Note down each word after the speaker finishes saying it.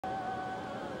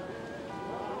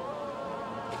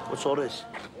What's all this?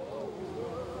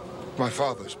 My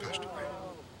father's passed away.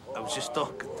 I was just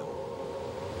talking to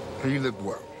him. He lived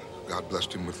well. God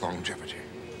blessed him with longevity.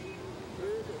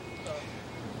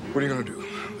 What are you gonna do?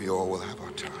 We all will have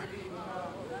our time.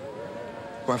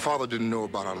 My father didn't know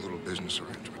about our little business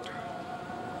arrangement.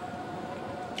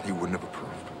 He wouldn't have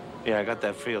approved. Yeah, I got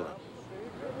that feeling.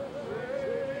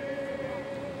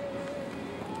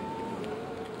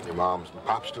 Your mom's and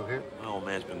pop's still here? My old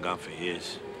man's been gone for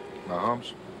years.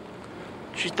 Mom's?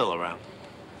 She's still around.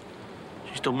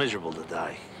 She's too miserable to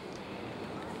die.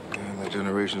 And that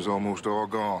generation's almost all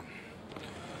gone.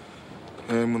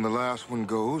 And when the last one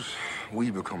goes,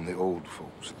 we become the old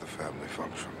folks at the family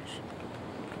functions.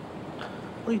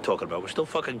 What are you talking about? We're still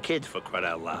fucking kids, for crying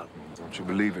out loud. Don't you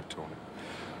believe it, Tony?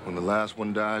 When the last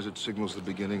one dies, it signals the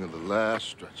beginning of the last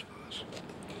stretch for us.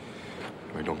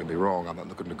 I mean, don't get me wrong, I'm not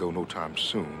looking to go no time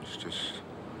soon. It's just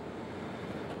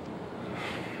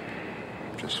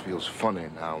feels funny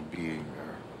now being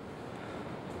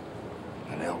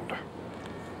an elder.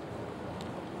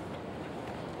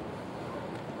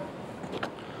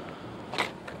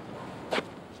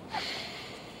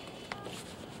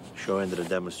 Sure ended a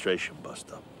demonstration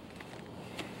bust-up.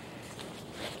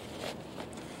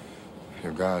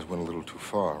 Your guys went a little too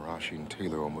far. Rashi and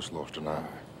Taylor almost lost an eye.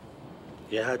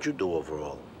 Yeah, how'd you do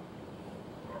overall?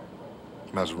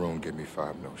 Mazzarone gave me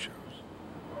 5 no-shows.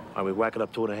 All right, we whack it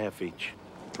up 2.5 each.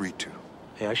 3-2.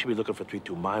 Hey, I should be looking for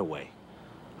 3-2 my way.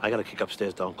 I gotta kick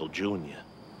upstairs to Uncle Junior.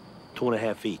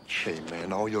 2.5 each. Hey,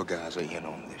 man, all your guys are in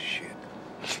on this shit.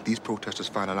 These protesters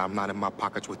find out I'm not in my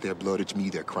pockets with their blood. It's me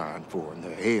they're crying for, and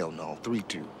they're hell no,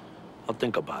 3-2. I'll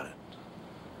think about it.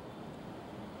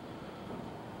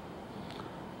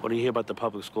 What do you hear about the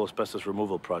public school asbestos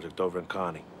removal project over in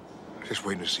Kearney? Just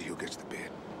waiting to see who gets the bid.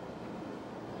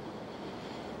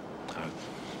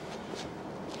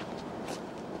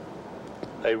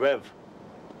 Hey, Rev.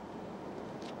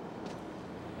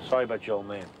 Sorry about your old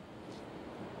man.